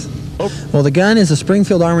matters. Well, the gun is a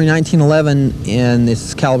Springfield Armory 1911, and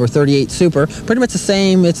it's caliber 38 Super. Pretty much the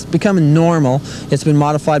same. It's becoming normal. It's been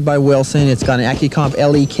modified by Wilson. It's got an AccuComp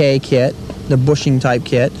LEK kit, the bushing type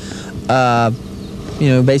kit.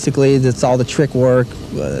 Basically, that's all the trick work.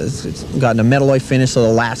 It's got a metalloy finish, so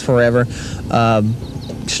it'll last forever.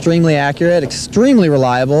 Extremely accurate, extremely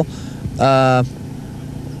reliable.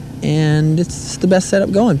 And it's the best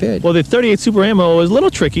setup going, period. Well, the 38 Super ammo is a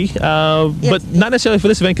little tricky, but not necessarily for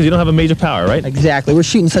this event because you don't have a major power, right? Exactly. We're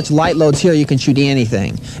shooting such light loads here, you can shoot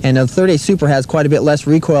anything. And the 38 Super has quite a bit less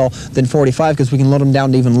recoil than 45 because we can load them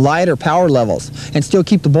down to even lighter power levels and still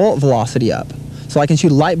keep the bullet velocity up. So I can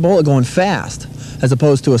shoot a light bullet going fast, as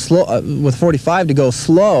opposed to a slow, with 45 to go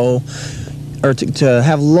slow, or to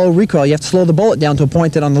have low recoil, you have to slow the bullet down to a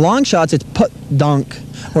point that on the long shots it's put-dunk.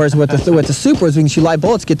 Whereas with the Supers, we can shoot light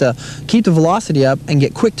bullets, keep the velocity up, and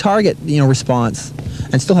get quick target response,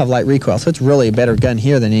 and still have light recoil. So it's really a better gun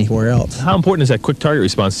here than anywhere else. How important is that quick target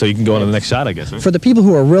response so you can go on to the next shot, I guess, right? For the people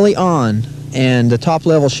who are really on, and the top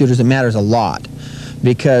level shooters, it matters a lot.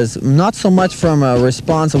 Because not so much from a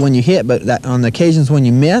response of when you hit, but that on the occasions when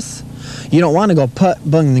you miss, you don't want to go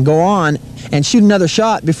bung and go on and shoot another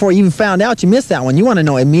shot before you even found out you missed that one. You want to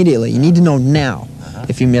know immediately. You need to know now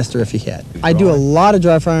if you missed or if you hit. I do a lot of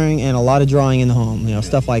dry firing and a lot of drawing in the home,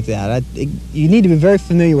 stuff like that. You need to be very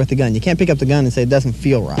familiar with the gun. You can't pick up the gun and say it doesn't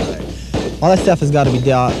feel right. All that stuff has got to be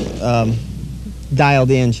dialed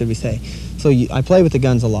in, should we say. So I play with the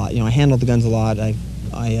guns a lot. I handle the guns a lot. You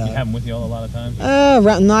have them with you all a lot of times?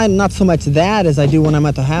 Not so much that as I do when I'm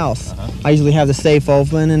at the house. I usually have the safe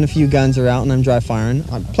open and a few guns are out and I'm dry firing.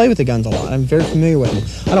 I play with the guns a lot. I'm very familiar with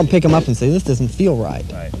them. I don't pick them up and say, this doesn't feel right.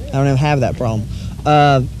 I don't have that problem.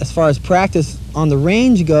 As far as practice on the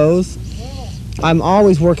range goes, I'm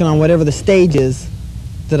always working on whatever the stage is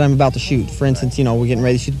that I'm about to shoot. For instance, you know, we're getting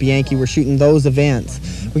ready to shoot the Bianchi, we're shooting those events.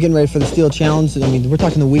 We're getting ready for the Steel Challenge. I mean, we're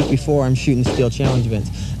talking the week before, I'm shooting Steel Challenge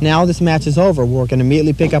events. Now this match is over, we're going to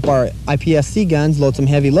immediately pick up our IPSC guns, load some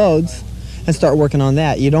heavy loads, and start working on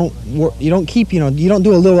that. You don't keep, you don't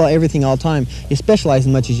do a little of everything all the time. You specialize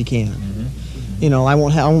as much as you can. You know, I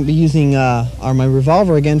won't be using my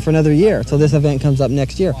revolver again for another year, so this event comes up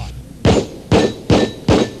next year.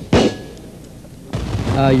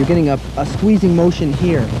 You're getting a squeezing motion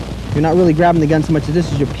here. You're not really grabbing the gun so much as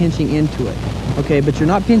this is you're pinching into it. Okay, but you're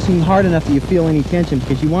not pinching hard enough that you feel any tension,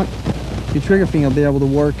 because you want your trigger finger to be able to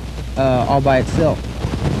work all by itself.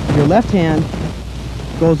 Your left hand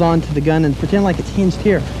goes on to the gun and pretend like it's hinged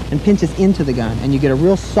here and pinches into the gun, and you get a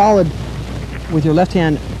real solid, with your left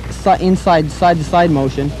hand inside side-to-side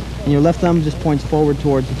motion, and your left thumb just points forward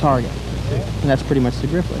towards the target. And that's pretty much the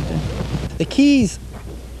grip right there. The keys,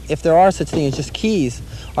 if there are such things as just keys,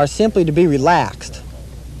 are simply to be relaxed.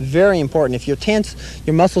 Very important. If you're tense,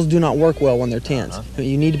 your muscles do not work well when they're tense.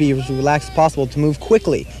 You need to be as relaxed as possible to move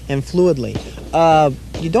quickly and fluidly.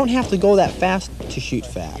 You don't have to go that fast to shoot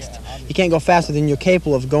fast. You can't go faster than you're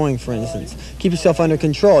capable of going, for instance. Keep yourself under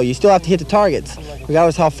control. You still have to hit the targets,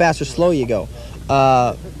 regardless of how fast or slow you go.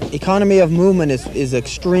 Economy of movement is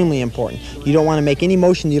extremely important. You don't want to make any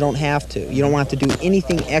motion you don't have to. You don't want to do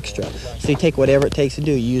anything extra. So you take whatever it takes to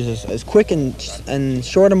do. You use as quick and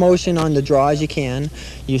short a motion on the draw as you can.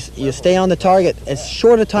 You stay on the target as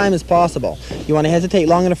short a time as possible. You want to hesitate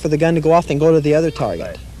long enough for the gun to go off, then go to the other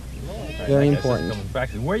target. Very important.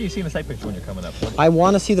 Where are you seeing the sight picture when you're coming up? I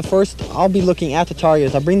want to see the first, I'll be looking at the target.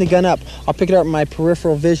 As I bring the gun up, I'll pick it up with my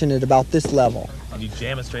peripheral vision at about this level. And you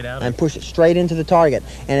jam it straight out? And push it straight into the target.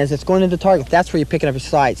 And as it's going into the target, that's where you're picking up your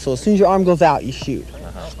sight. So as soon as your arm goes out, you shoot.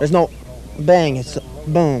 There's no bang, it's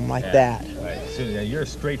boom, like that. Right. So you're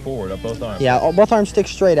straight forward up both arms. Yeah, both arms stick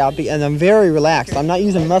straight out, and I'm very relaxed. I'm not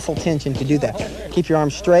using muscle tension to do that. Keep your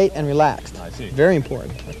arms straight and relaxed. I see. Very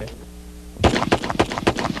important. Okay.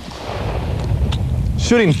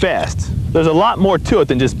 Shooting fast. There's a lot more to it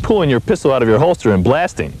than just pulling your pistol out of your holster and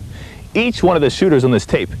blasting. Each one of the shooters on this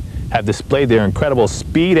tape have displayed their incredible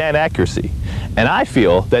speed and accuracy, and I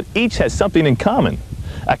feel that each has something in common,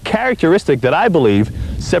 a characteristic that I believe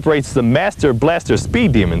separates the master blaster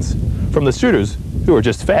speed demons from the shooters who are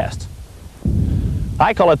just fast.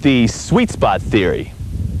 I call it the sweet spot theory.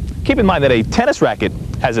 Keep in mind that a tennis racket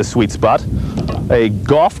has a sweet spot, a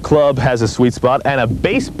golf club has a sweet spot, and a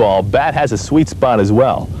baseball bat has a sweet spot as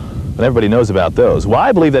well. And everybody knows about those. Well,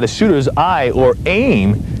 I believe that a shooter's eye or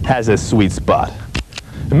aim has a sweet spot.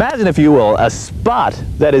 Imagine, if you will, a spot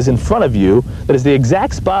that is in front of you that is the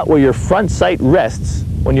exact spot where your front sight rests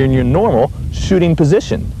when you're in your normal shooting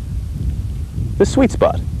position. The sweet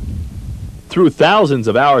spot. Through thousands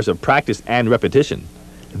of hours of practice and repetition,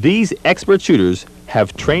 these expert shooters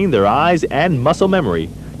have trained their eyes and muscle memory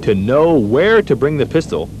to know where to bring the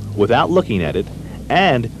pistol without looking at it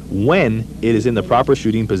and when it is in the proper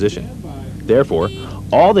shooting position. Therefore,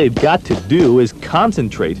 all they've got to do is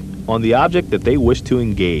concentrate on the object that they wish to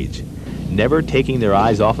engage, never taking their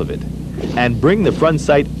eyes off of it, and bring the front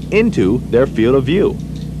sight into their field of view,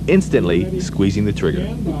 instantly squeezing the trigger.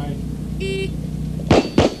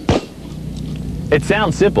 It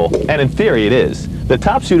sounds simple, and in theory it is. The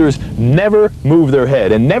top shooters never move their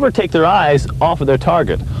head and never take their eyes off of their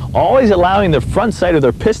target, always allowing the front sight of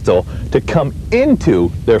their pistol to come into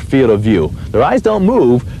their field of view. Their eyes don't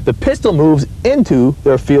move, the pistol moves into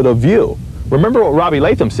their field of view. Remember what Robbie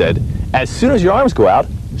Leatham said, as soon as your arms go out,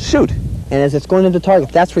 shoot. And as it's going into the target,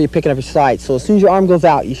 that's where you're picking up your sight. So as soon as your arm goes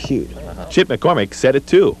out, you shoot. Chip McCormick said it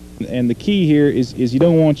too. And the key here is you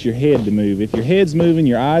don't want your head to move. If your head's moving,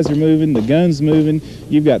 your eyes are moving, the gun's moving,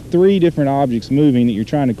 you've got three different objects moving that you're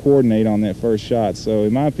trying to coordinate on that first shot. So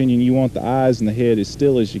in my opinion, you want the eyes and the head as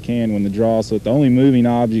still as you can when the draw, so that the only moving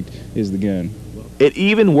object is the gun. It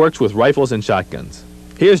even works with rifles and shotguns.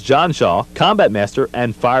 Here's John Shaw, combat master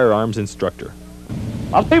and firearms instructor.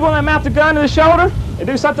 Most people, when they mount the gun to the shoulder, they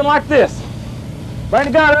do something like this. Bring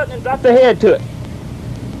the gun up and drop the head to it.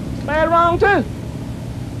 It's bad wrong too.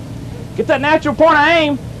 Get that natural point of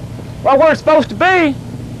aim right where it's supposed to be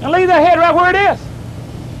and leave that head right where it is.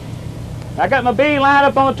 I got my bead lined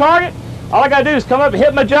up on the target. All I got to do is come up and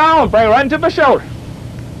hit my jaw and bring it right into my shoulder.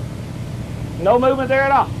 No movement there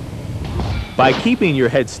at all. By keeping your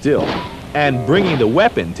head still and bringing the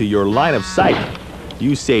weapon to your line of sight,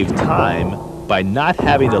 you save time by not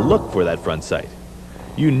having to look for that front sight.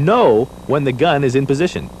 You know when the gun is in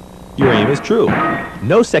position. Your aim is true.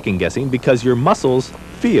 No second guessing because your muscles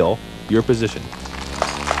feel your position.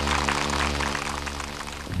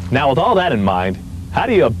 Now, with all that in mind, how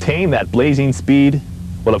do you obtain that blazing speed?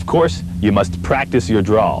 Well, of course, you must practice your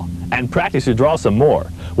draw, and practice your draw some more,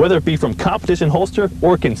 whether it be from competition holster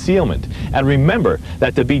or concealment. And remember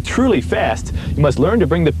that to be truly fast, you must learn to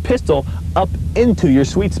bring the pistol up into your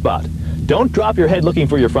sweet spot. Don't drop your head looking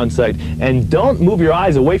for your front sight, and don't move your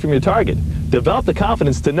eyes away from your target. Develop the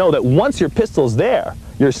confidence to know that once your pistol's there,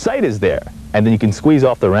 your sight is there, and then you can squeeze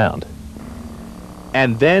off the round.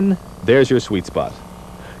 And then there's your sweet spot.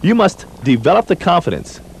 You must develop the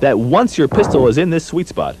confidence that once your pistol is in this sweet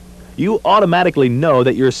spot, you automatically know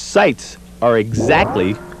that your sights are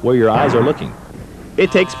exactly where your eyes are looking.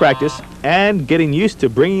 It takes practice and getting used to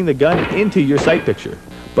bringing the gun into your sight picture,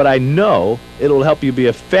 but I know it'll help you be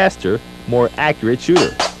a faster, more accurate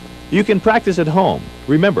shooter. You can practice at home.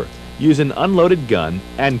 Remember, use an unloaded gun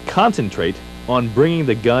and concentrate on bringing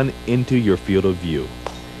the gun into your field of view.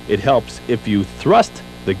 It helps if you thrust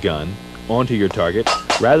the gun onto your target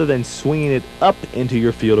rather than swinging it up into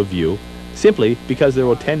your field of view, simply because there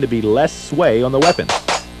will tend to be less sway on the weapon.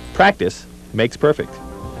 Practice makes perfect.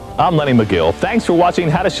 I'm Lenny Magill. Thanks for watching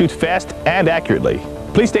How to Shoot Fast and Accurately.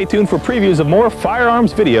 Please stay tuned for previews of more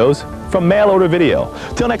firearms videos from Mail Order Video.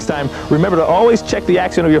 Till next time, remember to always check the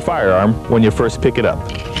action of your firearm when you first pick it up.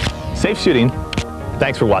 Safe shooting.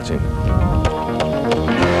 Thanks for watching.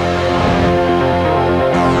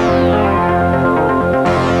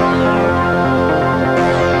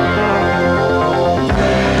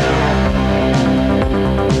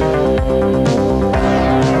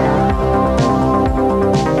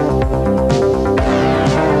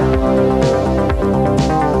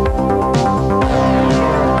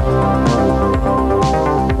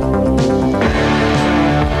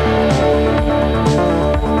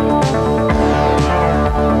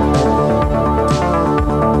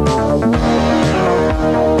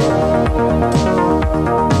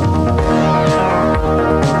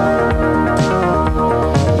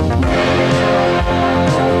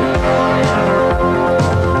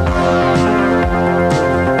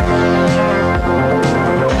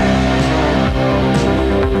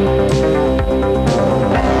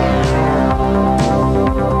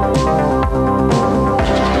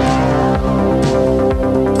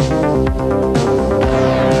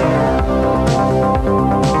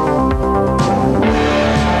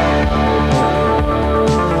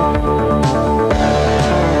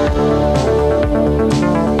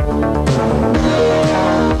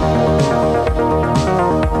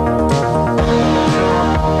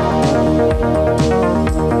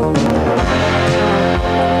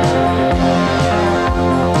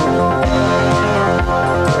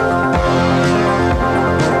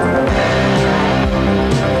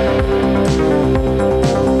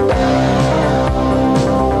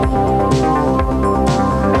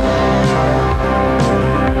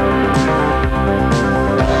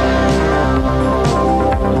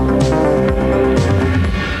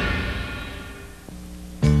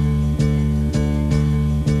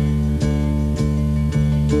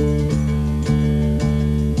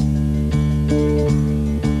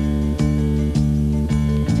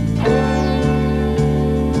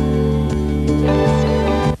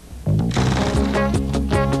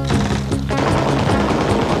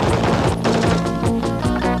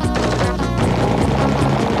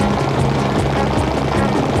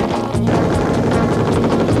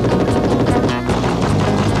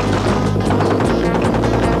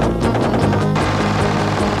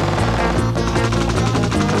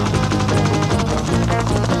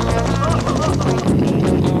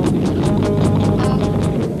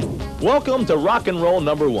 Welcome to Rock and Roll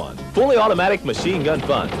Number 1, fully automatic machine gun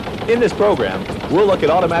fun. In this program, we'll look at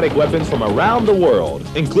automatic weapons from around the world,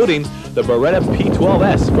 including the Beretta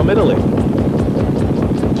P12S from Italy,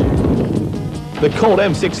 the Colt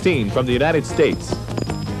M16 from the United States,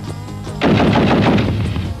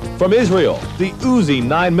 from Israel, the Uzi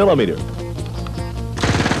 9mm,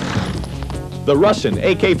 the Russian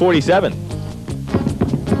AK-47,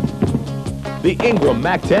 the Ingram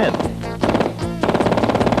MAC-10.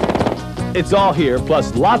 It's all here,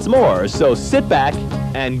 plus lots more, so sit back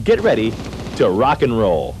and get ready to rock and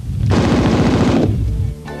roll.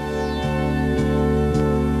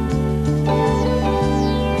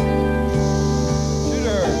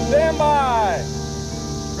 Shooter, stand by!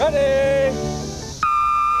 Ready!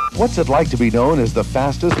 What's it like to be known as the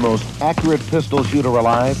fastest, most accurate pistol shooter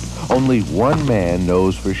alive? Only one man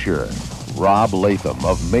knows for sure. Rob Leatham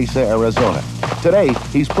of Mesa, Arizona. Today,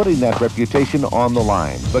 he's putting that reputation on the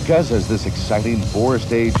line because as this exciting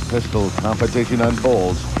 4-stage pistol competition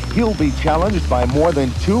unfolds, he'll be challenged by more than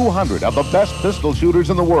 200 of the best pistol shooters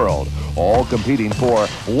in the world, all competing for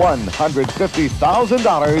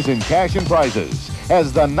 $150,000 in cash and prizes.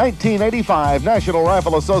 as the 1985 National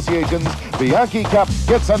Rifle Association's Bianchi Cup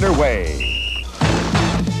gets underway.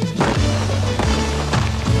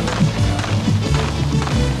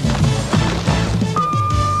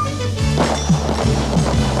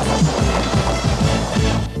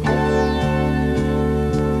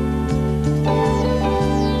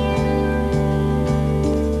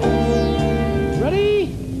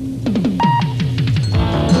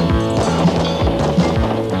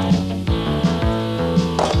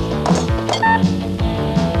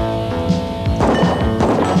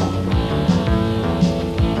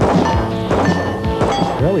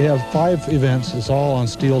 We have 5 events. It's all on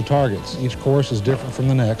steel targets. Each course is different from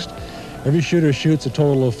the next. Every shooter shoots a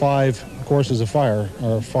total of 5 courses of fire,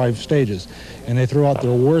 or 5 stages, and they throw out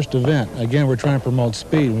their worst event. Again, we're trying to promote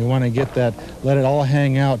speed. We want to get that, let it all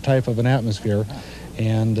hang out type of an atmosphere.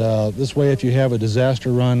 And this way, if you have a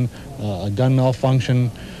disaster run, a gun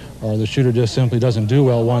malfunction, or the shooter just simply doesn't do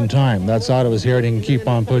well one time, that's out of his head, and he can keep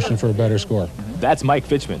on pushing for a better score. That's Mike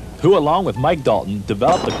Fitchman, who along with Mike Dalton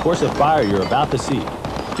developed the course of fire you're about to see.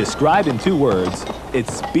 Described in 2 words,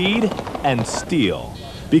 it's speed and steel.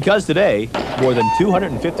 Because today, more than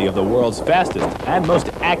 250 of the world's fastest and most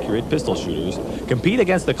accurate pistol shooters compete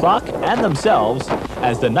against the clock and themselves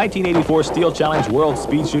as the 1984 Steel Challenge World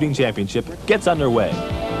Speed Shooting Championship gets underway.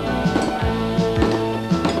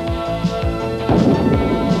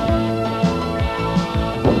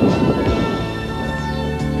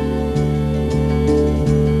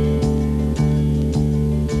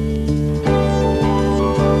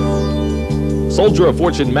 Soldier of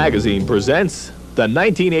Fortune magazine presents the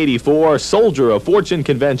 1984 Soldier of Fortune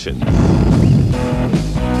Convention.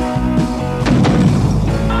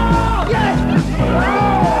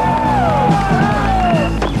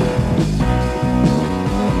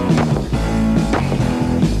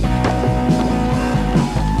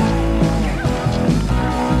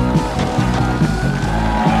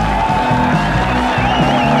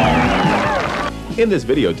 In this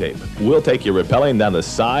videotape, we'll take you rappelling down the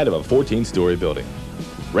side of a 14-story building,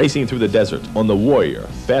 racing through the desert on the Warrior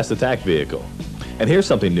fast attack vehicle. And here's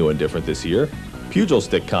something new and different this year, pugil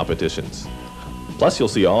stick competitions. Plus you'll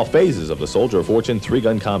see all phases of the Soldier of Fortune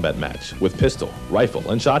 3-gun combat match with pistol,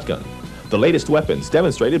 rifle, and shotgun. The latest weapons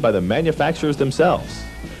demonstrated by the manufacturers themselves.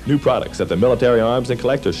 New products at the Military Arms and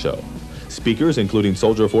Collectors Show. Speakers including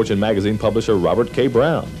Soldier of Fortune magazine publisher Robert K.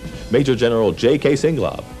 Brown, Major General J.K.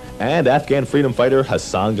 Singlov, and Afghan freedom fighter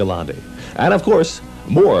Hassan Galandi. And of course,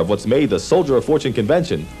 more of what's made the Soldier of Fortune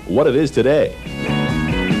Convention what it is today.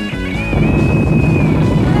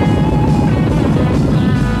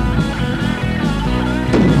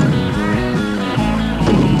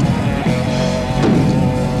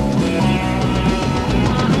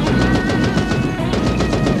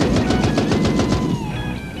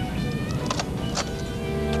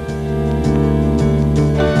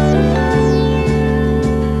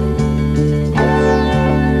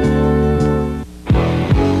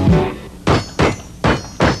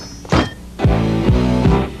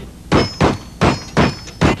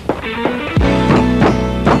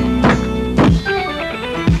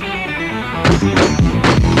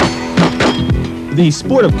 The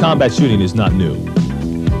sport of combat shooting is not new.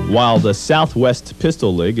 While the Southwest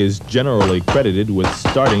Pistol League is generally credited with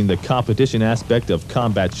starting the competition aspect of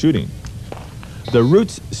combat shooting, the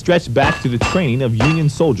roots stretch back to the training of Union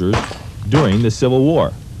soldiers during the Civil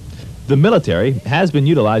War. The military has been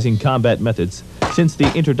utilizing combat methods since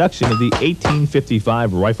the introduction of the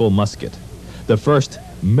 1855 rifle musket, the first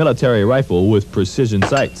military rifle with precision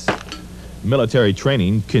sights. Military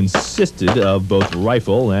training consisted of both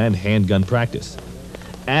rifle and handgun practice.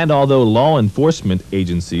 And although law enforcement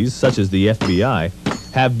agencies such as the FBI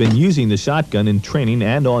have been using the shotgun in training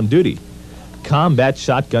and on duty, combat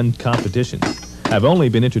shotgun competitions have only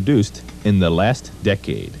been introduced in the last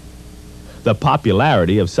decade. The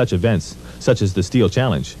popularity of such events, such as the Steel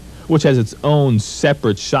Challenge, which has its own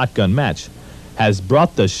separate shotgun match, has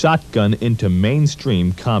brought the shotgun into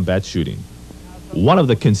mainstream combat shooting. One of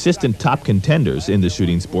the consistent top contenders in the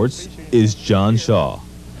shooting sports is John Shaw.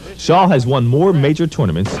 Shaw has won more major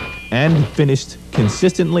tournaments and finished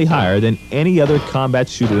consistently higher than any other combat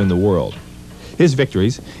shooter in the world. His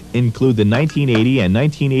victories include the 1980 and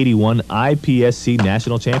 1981 IPSC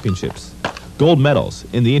National Championships, gold medals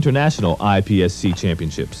in the International IPSC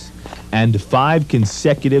Championships, and 5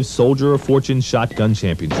 consecutive Soldier of Fortune Shotgun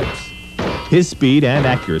Championships. His speed and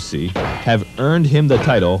accuracy have earned him the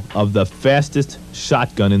title of the fastest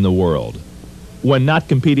shotgun in the world. When not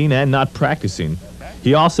competing and not practicing,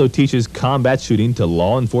 he also teaches combat shooting to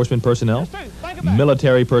law enforcement personnel,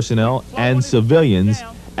 military personnel, and civilians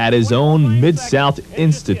at his own Mid-South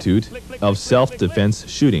Institute of self-defense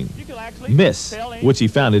shooting, Miss, which he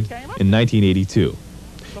founded in 1982.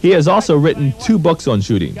 He has also written 2 books on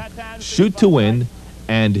shooting, Shoot to Win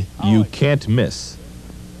and You Can't Miss.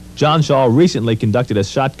 John Shaw recently conducted a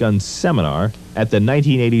shotgun seminar at the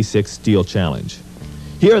 1986 Steel Challenge.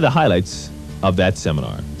 Here are the highlights of that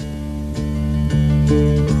seminar.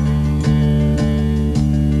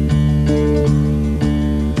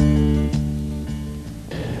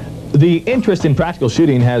 The interest in practical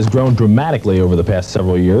shooting has grown dramatically over the past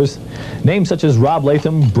several years. Names such as Rob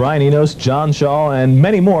Leatham, Brian Enos, John Shaw, and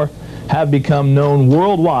many more have become known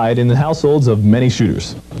worldwide in the households of many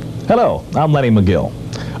shooters. Hello, I'm Lenny Magill.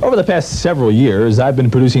 Over the past several years, I've been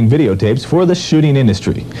producing videotapes for the shooting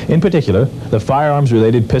industry. In particular, the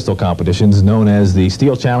firearms-related pistol competitions known as the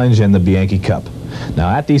Steel Challenge and the Bianchi Cup. Now,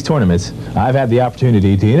 at these tournaments, I've had the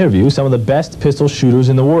opportunity to interview some of the best pistol shooters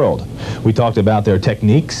in the world. We talked about their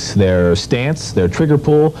techniques, their stance, their trigger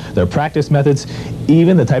pull, their practice methods,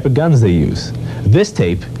 even the type of guns they use. This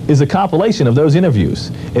tape is a compilation of those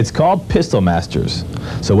interviews. It's called Pistol Masters.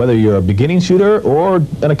 So whether you're a beginning shooter or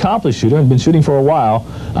an accomplished shooter and been shooting for a while,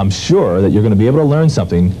 I'm sure that you're going to be able to learn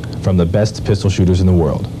something from the best pistol shooters in the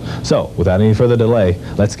world. So, without any further delay,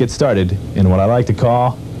 let's get started in what I like to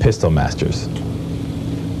call Pistol Masters.